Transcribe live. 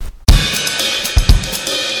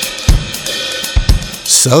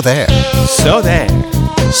So there. So there.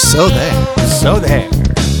 So there. So there.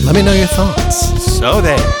 Let me know your thoughts. So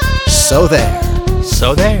there. So there.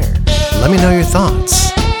 So there. Let me know your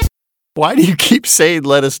thoughts. Why do you keep saying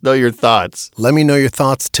let us know your thoughts? Let me know your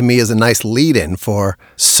thoughts to me is a nice lead-in for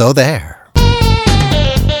So there.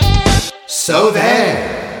 So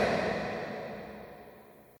there.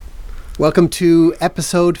 Welcome to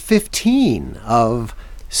episode 15 of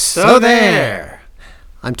So There.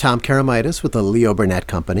 I'm Tom Karamitis with the Leo Burnett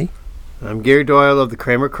Company. I'm Gary Doyle of the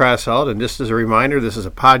Kramer Krasselt, and just as a reminder, this is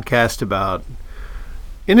a podcast about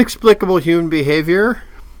inexplicable human behavior,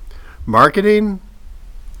 marketing,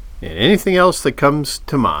 and anything else that comes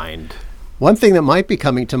to mind. One thing that might be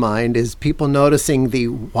coming to mind is people noticing the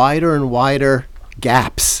wider and wider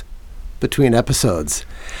gaps between episodes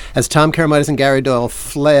as Tom Karamitis and Gary Doyle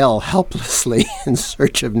flail helplessly in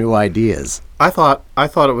search of new ideas. I thought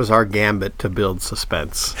it was our gambit to build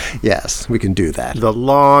suspense. Yes, we can do that. The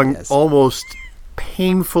long, almost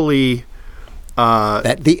painfully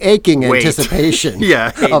the aching anticipation.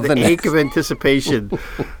 Yeah, of the ache of anticipation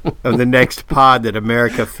of the next pod that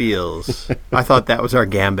America feels. I thought that was our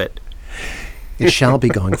gambit. It shall be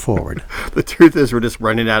going forward. The truth is we're just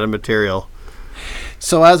running out of material.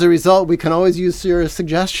 So as a result, we can always use your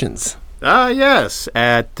suggestions. Yes,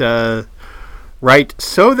 at write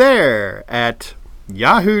so there at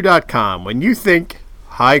yahoo.com. When you think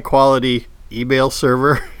high quality email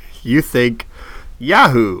server, you think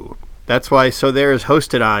Yahoo. That's why So There is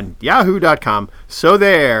hosted on yahoo.com. So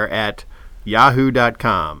there at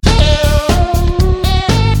yahoo.com.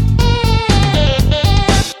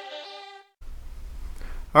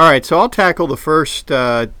 All right, so I'll tackle the first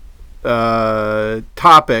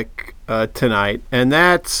topic tonight, and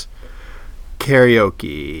that's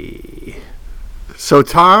karaoke. So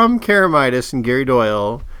Tom Karamitis and Gary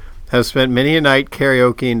Doyle have spent many a night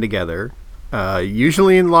karaokeing together,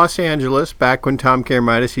 usually in Los Angeles, back when Tom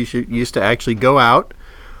Karamitis used to actually go out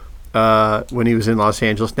when he was in Los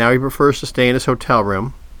Angeles. Now he prefers to stay in his hotel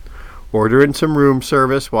room, order in some room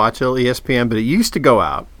service, watch a little ESPN, but he used to go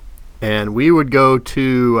out. And we would go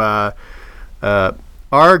to,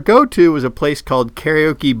 our go-to was a place called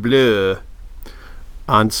Karaoke Bleu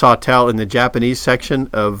on Sawtelle in the Japanese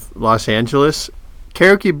section of Los Angeles.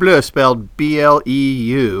 Karaoke Bleu spelled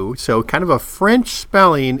B-L-E-U, so kind of a French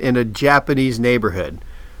spelling in a Japanese neighborhood.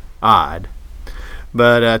 Odd.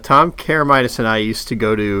 But Tom Karamitis and I used to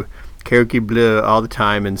go to Karaoke Bleu all the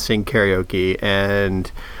time and sing karaoke, and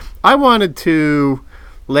I wanted to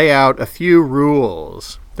lay out a few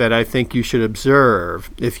rules that I think you should observe.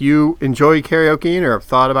 If you enjoy karaokeing or have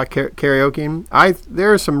thought about karaokeing,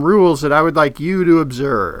 there are some rules that I would like you to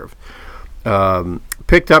observe,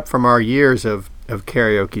 picked up from our years of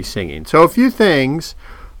karaoke singing. So a few things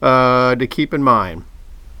to keep in mind.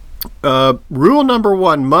 Rule number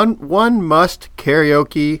one must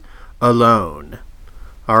karaoke alone.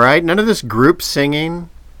 All right? None of this group singing.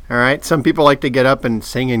 All right? Some people like to get up and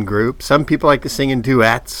sing in groups. Some people like to sing in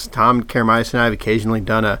duets. Tom Karamitis and I have occasionally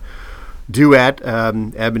done a duet,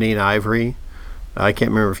 Ebony and Ivory. I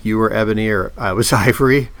can't remember if you were Ebony or I was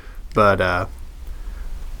Ivory, but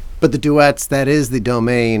the duets, that is the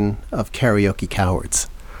domain of karaoke cowards.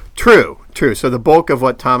 True. So the bulk of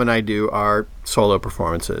what Tom and I do are solo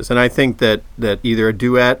performances. And I think that either a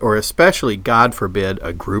duet or especially, God forbid,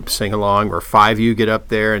 a group sing-along where five of you get up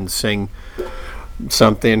there and sing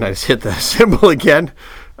something, I just hit the symbol again,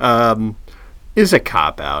 is a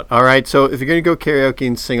cop-out. All right, so if you're going to go karaoke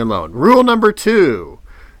and sing alone. Rule number 2,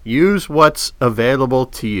 use what's available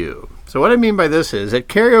to you. So what I mean by this is, at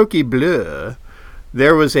Karaoke Bleu,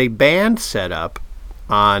 there was a band set up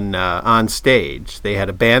on stage. They had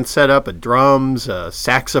a band set up, a drums, a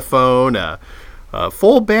saxophone, a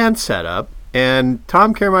full band setup, and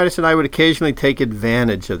Tom Karamitis and I would occasionally take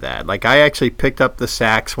advantage of that. Like, I actually picked up the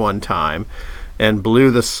sax one time and blew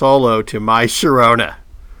the solo to My Sharona.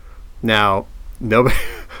 Now, nobody,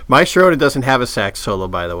 My Sharona doesn't have a sax solo,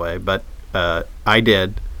 by the way, but I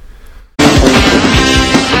did.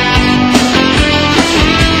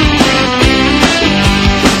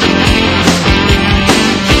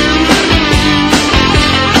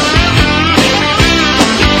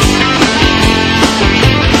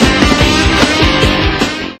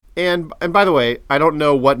 And by the way, I don't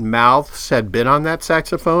know what mouths had been on that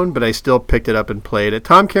saxophone, but I still picked it up and played it.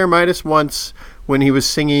 Tom Karamitis once, when he was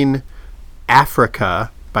singing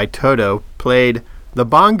Africa by Toto, played the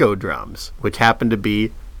bongo drums, which happened to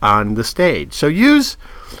be on the stage. So use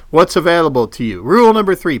what's available to you. Rule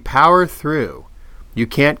number 3, power through. You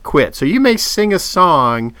can't quit. So you may sing a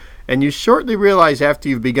song, and you shortly realize after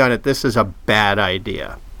you've begun it, this is a bad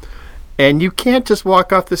idea. And you can't just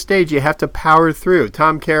walk off the stage. You have to power through.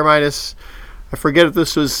 Tom Karamitis, I forget if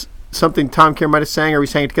this was something Tom Karamitis sang or we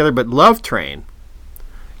sang it together, but Love Train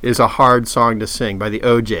is a hard song to sing by the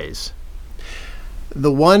OJs.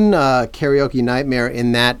 The one karaoke nightmare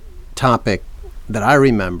in that topic that I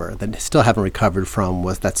remember, that I still haven't recovered from,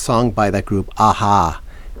 was that song by that group, Aha,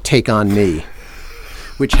 Take On Me,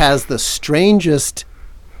 which has the strangest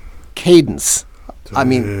cadence. I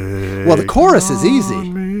mean, well, the chorus is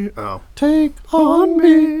easy. Oh. Take on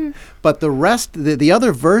me. But the rest, the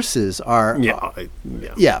other verses are...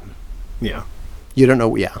 Yeah. You don't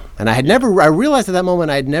know, And I realized at that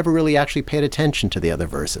moment I had never really actually paid attention to the other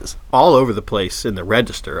verses. All over the place in the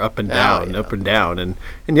register, up and down, up and down. And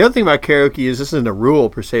the other thing about karaoke is, this isn't a rule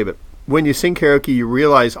per se, but when you sing karaoke, you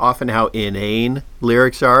realize often how inane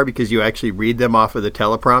lyrics are because you actually read them off of the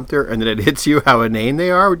teleprompter, and then it hits you how inane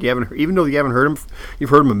they are. Even though you haven't heard them, you've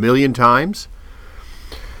heard them a million times.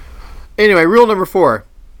 Anyway, rule number 4: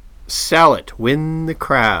 sell it. Win the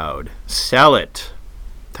crowd. Sell it.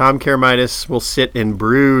 Tom Karamitis will sit and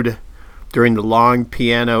brood during the long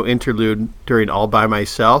piano interlude during All By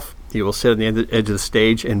Myself. He will sit on the edge of the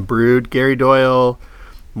stage and brood. Gary Doyle,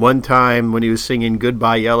 one time when he was singing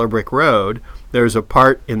Goodbye Yellow Brick Road, there's a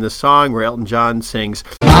part in the song where Elton John sings,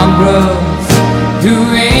 I'm bros who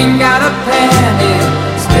ain't got a penny,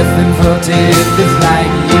 sniffing for tidbits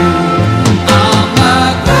like you.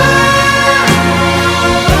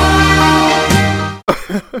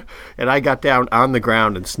 and I got down on the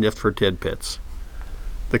ground and sniffed for tidbits.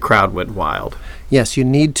 The crowd went wild. Yes, you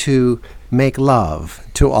need to make love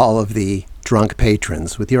to all of the drunk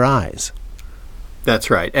patrons with your eyes. That's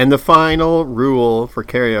right. And the final rule for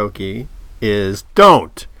karaoke is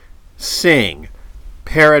don't sing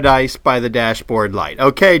Paradise by the Dashboard Light.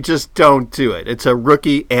 Okay, just don't do it. It's a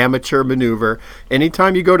rookie amateur maneuver.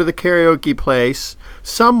 Anytime you go to the karaoke place,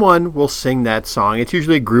 someone will sing that song. It's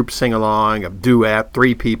usually a group sing-along, a duet.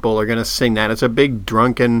 3 people are going to sing that. It's a big,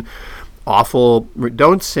 drunken, awful...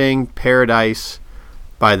 Don't sing Paradise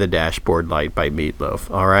by the Dashboard Light by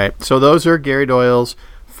Meatloaf. All right? So those are Gary Doyle's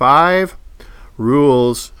 5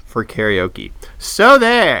 rules for karaoke. So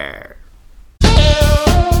there.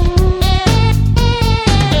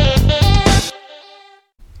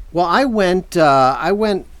 Well, I went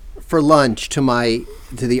for lunch to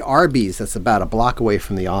the Arby's that's about a block away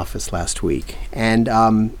from the office last week, and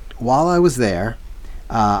while I was there,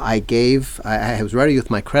 I was ready with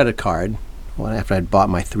my credit card after I'd bought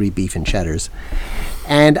my 3 beef and cheddars,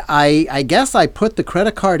 and I guess I put the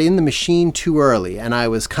credit card in the machine too early, and I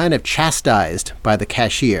was kind of chastised by the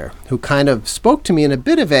cashier, who kind of spoke to me in a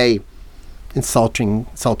bit of a insulting,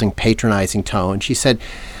 patronizing tone. She said,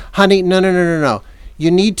 "Honey, no. You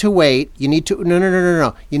need to wait. You need to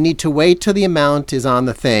no. You need to wait till the amount is on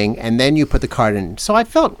the thing, and then you put the card in." So I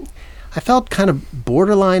felt kind of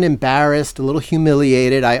borderline embarrassed, a little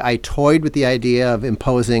humiliated. I toyed with the idea of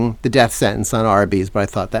imposing the death sentence on Arby's, but I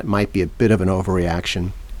thought that might be a bit of an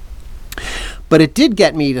overreaction. But it did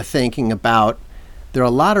get me to thinking about there are a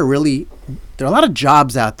lot of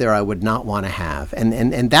jobs out there I would not want to have,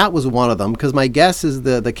 and that was one of them, because my guess is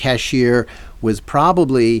the cashier was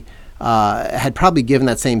probably had probably given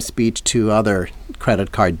that same speech to other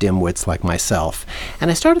credit card dimwits like myself. And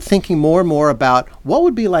I started thinking more and more about what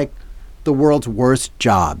would be like the world's worst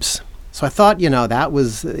jobs. So I thought, that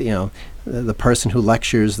was, the person who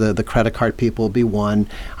lectures the credit card people would be one.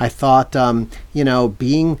 I thought,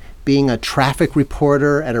 being a traffic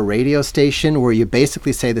reporter at a radio station where you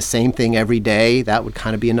basically say the same thing every day, that would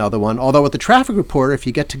kind of be another one. Although with the traffic reporter, if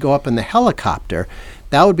you get to go up in the helicopter,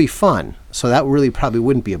 that would be fun. So that really probably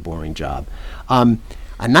wouldn't be a boring job. A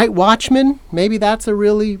night watchman, maybe that's a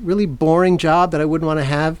really, really boring job that I wouldn't want to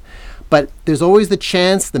have. But there's always the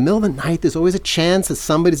chance, the middle of the night, there's always a chance that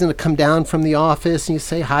somebody's going to come down from the office and you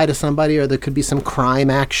say hi to somebody, or there could be some crime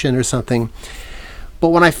action or something. But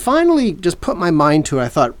when I finally just put my mind to it, I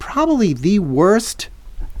thought probably the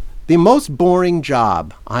most boring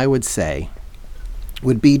job, I would say,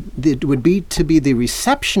 would be to be the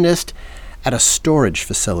receptionist at a storage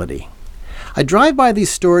facility. I drive by these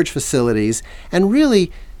storage facilities, and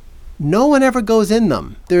really, no one ever goes in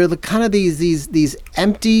them. They're the kind of these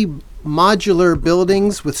empty modular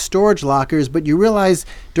buildings with storage lockers, but you realize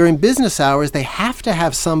during business hours they have to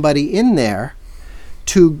have somebody in there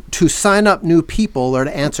to sign up new people or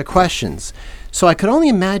to answer questions. So I could only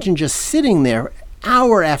imagine just sitting there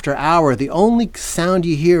hour after hour. The only sound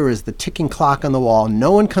you hear is the ticking clock on the wall.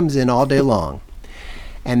 No one comes in all day long.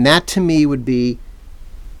 And that to me would be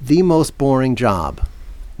the most boring job.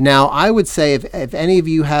 Now, I would say if any of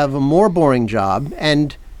you have a more boring job,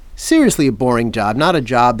 and seriously a boring job, not a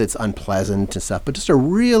job that's unpleasant and stuff, but just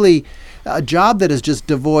a job that is just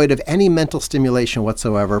devoid of any mental stimulation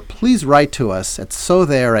whatsoever, please write to us at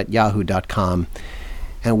sothere@yahoo.com,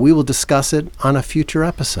 and we will discuss it on a future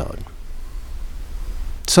episode.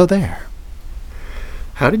 So there.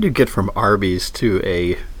 How did you get from Arby's to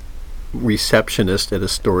a receptionist at a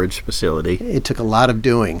storage facility? It took a lot of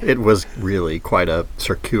doing. It was really quite a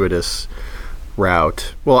circuitous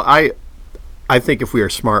route. Well, I think if we were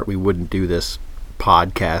smart, we wouldn't do this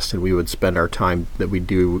podcast, and we would spend our time that we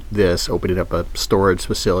do this opening up a storage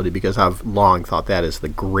facility, because I've long thought that is the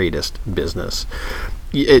greatest business.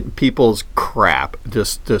 People's crap,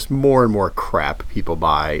 just more and more crap people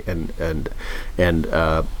buy and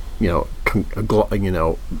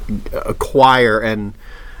acquire,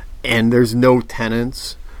 and there's no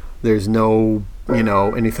tenants, there's no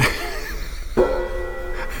anything.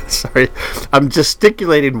 Sorry, I'm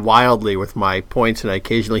gesticulating wildly with my points, and I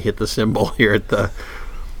occasionally hit the cymbal here at the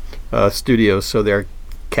studio, so their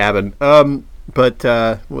cabin. But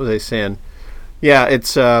what was I saying? Yeah,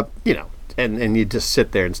 it's and you just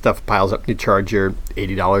sit there and stuff piles up, and you charge your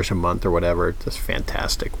 $80 a month or whatever. It's just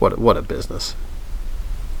fantastic. What a business!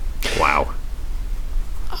 Wow.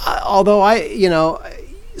 Although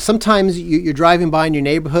sometimes you're driving by in your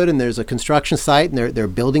neighborhood and there's a construction site and they're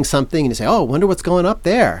building something, and you say, "Oh, I wonder what's going up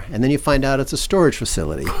there," and then you find out it's a storage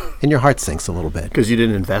facility, and your heart sinks a little bit because you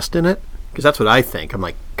didn't invest in it. Because that's what I think. I'm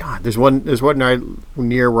like, God, there's one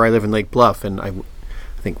near where I live in Lake Bluff, and I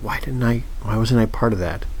think, why wasn't I part of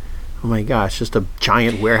that? Oh my gosh, just a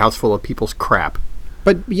giant warehouse full of people's crap.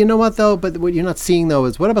 But you know what, though? But what you're not seeing, though,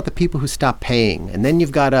 is what about the people who stop paying? And then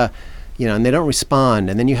you've got to, and they don't respond,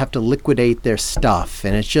 and then you have to liquidate their stuff.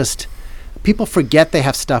 And it's just, people forget they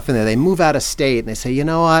have stuff in there. They move out of state, and they say, you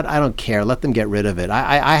know what? I don't care. Let them get rid of it.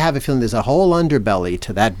 I have a feeling there's a whole underbelly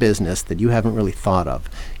to that business that you haven't really thought of.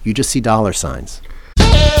 You just see dollar signs.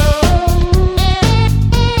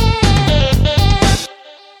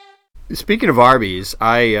 Speaking of Arby's,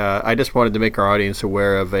 I just wanted to make our audience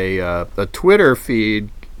aware of a Twitter feed.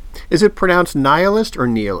 Is it pronounced nihilist or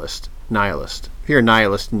nihilist? Nihilist. If you're a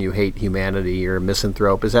nihilist and you hate humanity, you're a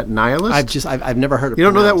misanthrope. Is that nihilist? I've never heard it. You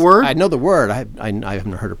don't know that word? I know the word. I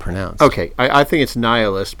haven't heard it pronounced. Okay, I think it's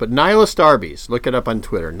nihilist, but nihilist Arby's. Look it up on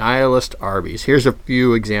Twitter. Nihilist Arby's. Here's a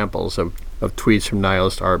few examples of tweets from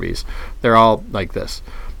nihilist Arby's. They're all like this.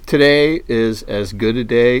 Today is as good a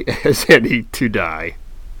day as any to die.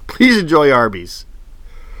 Please enjoy Arby's.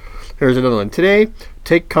 Here's another one. Today,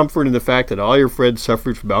 take comfort in the fact that all your friends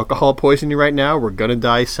suffered from alcohol poisoning right now. We're going to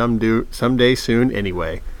die someday soon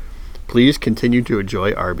anyway. Please continue to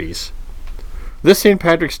enjoy Arby's. This St.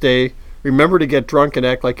 Patrick's Day, remember to get drunk and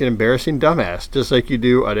act like an embarrassing dumbass, just like you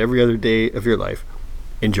do on every other day of your life.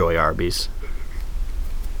 Enjoy Arby's.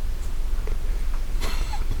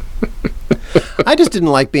 I just didn't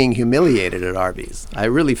like being humiliated at Arby's. I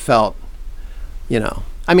really felt,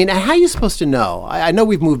 I mean, how are you supposed to know? I know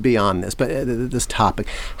we've moved beyond this, but this topic.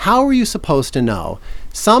 How are you supposed to know?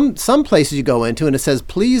 Some places you go into and it says,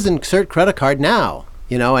 please insert credit card now,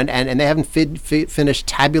 and they haven't finished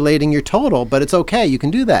tabulating your total, but it's okay. You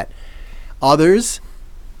can do that. Others,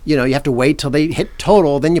 you have to wait till they hit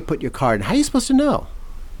total, then you put your card. How are you supposed to know?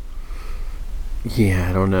 Yeah,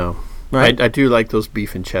 I don't know. Right? I do like those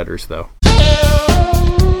beef and cheddars, though.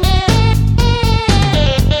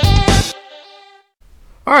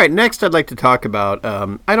 All right, next I'd like to talk about,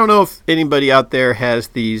 I don't know if anybody out there has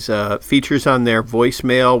these features on their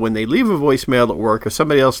voicemail. When they leave a voicemail at work, if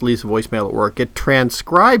somebody else leaves a voicemail at work, it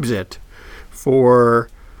transcribes it for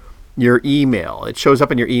your email. It shows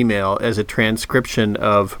up in your email as a transcription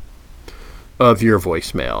of your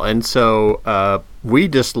voicemail. And so we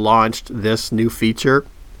just launched this new feature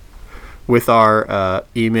with our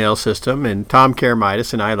email system, and Tom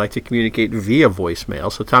Karamitis and I like to communicate via voicemail.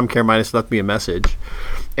 So Tom Karamitis left me a message,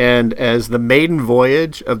 and as the maiden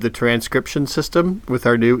voyage of the transcription system with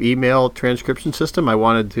our new email transcription system, I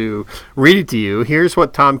wanted to read it to you. Here's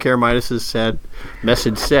what Tom Karamitis'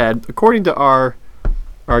 message said, according to our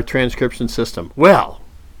transcription system. Well,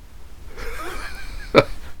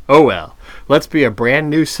 oh well, let's be a brand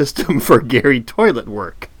new system for Gary toilet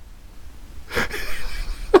work.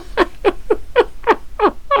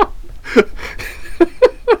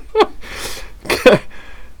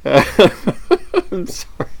 I'm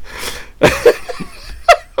sorry.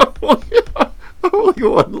 Only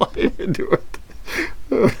one line into it.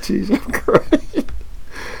 Oh, jeez, I'm crying.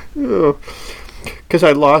 Oh, because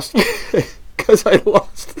I lost.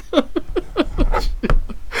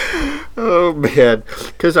 Oh man,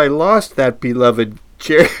 because I lost that beloved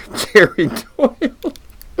Jerry Doyle.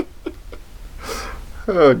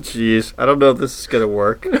 Oh, jeez, I don't know if this is gonna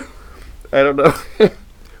work. I don't know.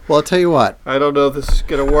 Well, I'll tell you what. I don't know if this is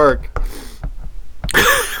going to work.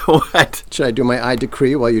 What? Should I do my I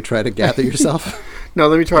decree while you try to gather yourself? No,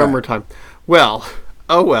 let me try one more time. Well,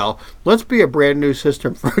 let's be a brand new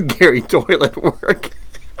system for Gary Doyle at work.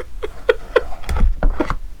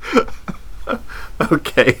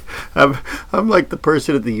 Okay, I'm like the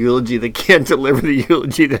person at the eulogy that can't deliver the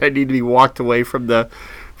eulogy, that I need to be walked away from the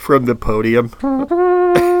podium.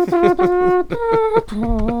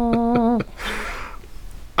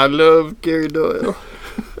 I love Gary Doyle.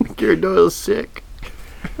 Gary Doyle's sick.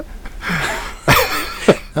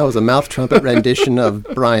 That was a mouth trumpet rendition of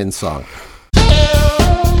Brian's song.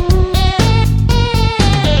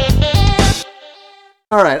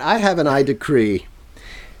 All right, I have an I decree.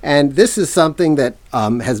 And this is something that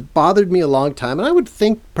has bothered me a long time, and I would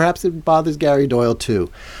think perhaps it bothers Gary Doyle too.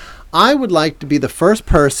 I would like to be the first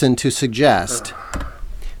person to suggest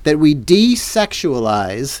that we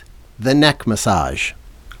desexualize the neck massage.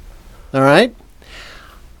 All right?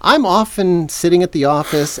 I'm often sitting at the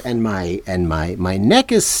office and my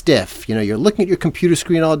neck is stiff. You know, you're looking at your computer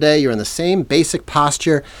screen all day, you're in the same basic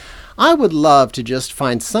posture. I would love to just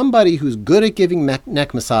find somebody who's good at giving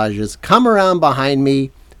neck massages, come around behind me,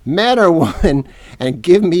 man or woman, and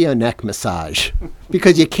give me a neck massage,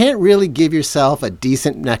 because you can't really give yourself a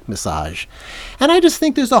decent neck massage. And I just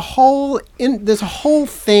think there's a whole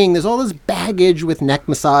thing, there's all this baggage with neck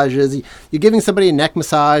massages. You're giving somebody a neck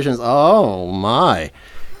massage and it's, oh my,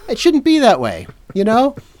 it shouldn't be that way. You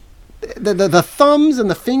know, the thumbs and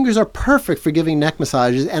the fingers are perfect for giving neck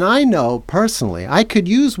massages, and I know personally I could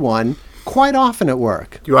use one quite often at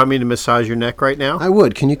work. Do you want me to massage your neck right now? I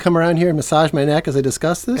would. Can you come around here and massage my neck as I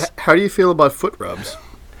discuss this? How do you feel about foot rubs?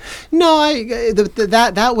 No,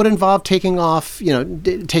 that would involve taking off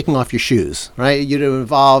your shoes, right? You'd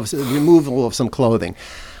involve removal of some clothing.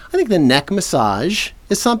 I think the neck massage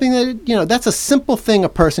is something that, that's a simple thing a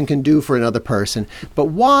person can do for another person. But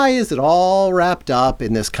why is it all wrapped up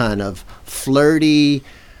in this kind of flirty,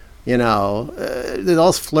 there's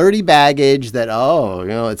all this flirty baggage that,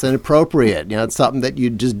 it's inappropriate. It's something that you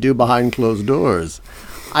just do behind closed doors.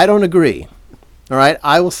 I don't agree. All right.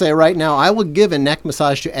 I will say right now, I will give a neck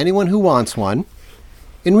massage to anyone who wants one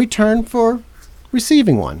in return for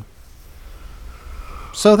receiving one.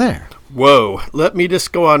 So there. Whoa. Let me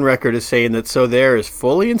just go on record as saying that So There is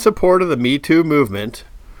fully in support of the Me Too movement.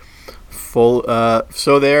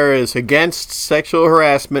 So There is against sexual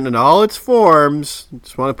harassment in all its forms.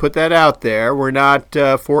 Just want to put that out there. We're not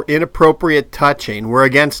for inappropriate touching. We're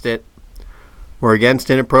against it. We're against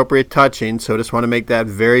inappropriate touching, so just want to make that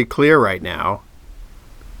very clear right now.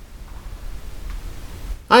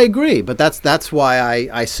 I agree, but that's why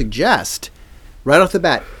I suggest, right off the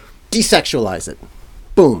bat, desexualize it.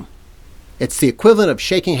 Boom. It's the equivalent of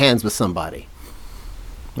shaking hands with somebody.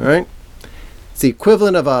 All right? It's the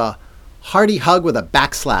equivalent of a hearty hug with a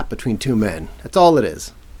back slap between two men. That's all it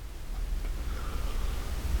is.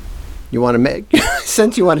 You want to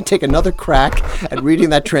since you want to take another crack at reading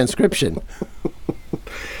that transcription.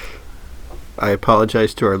 I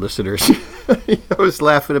apologize to our listeners. I was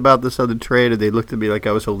laughing about this on the train, and they looked at me like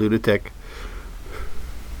I was a lunatic.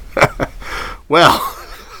 Well.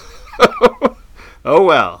 Oh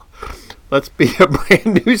well. Let's be a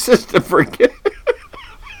brand new system for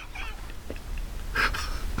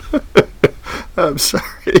I'm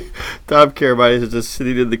sorry. Tom Karamitis is just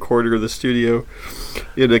sitting in the corner of the studio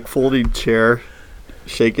in a folding chair,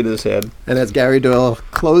 shaking his head. And as Gary Doyle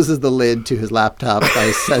closes the lid to his laptop,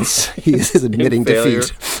 I sense he is admitting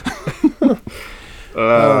defeat. All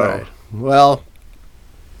right. Well,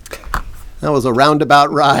 that was a roundabout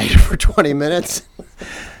ride for 20 minutes.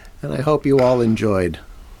 And I hope you all enjoyed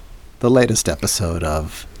the latest episode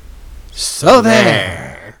of So There.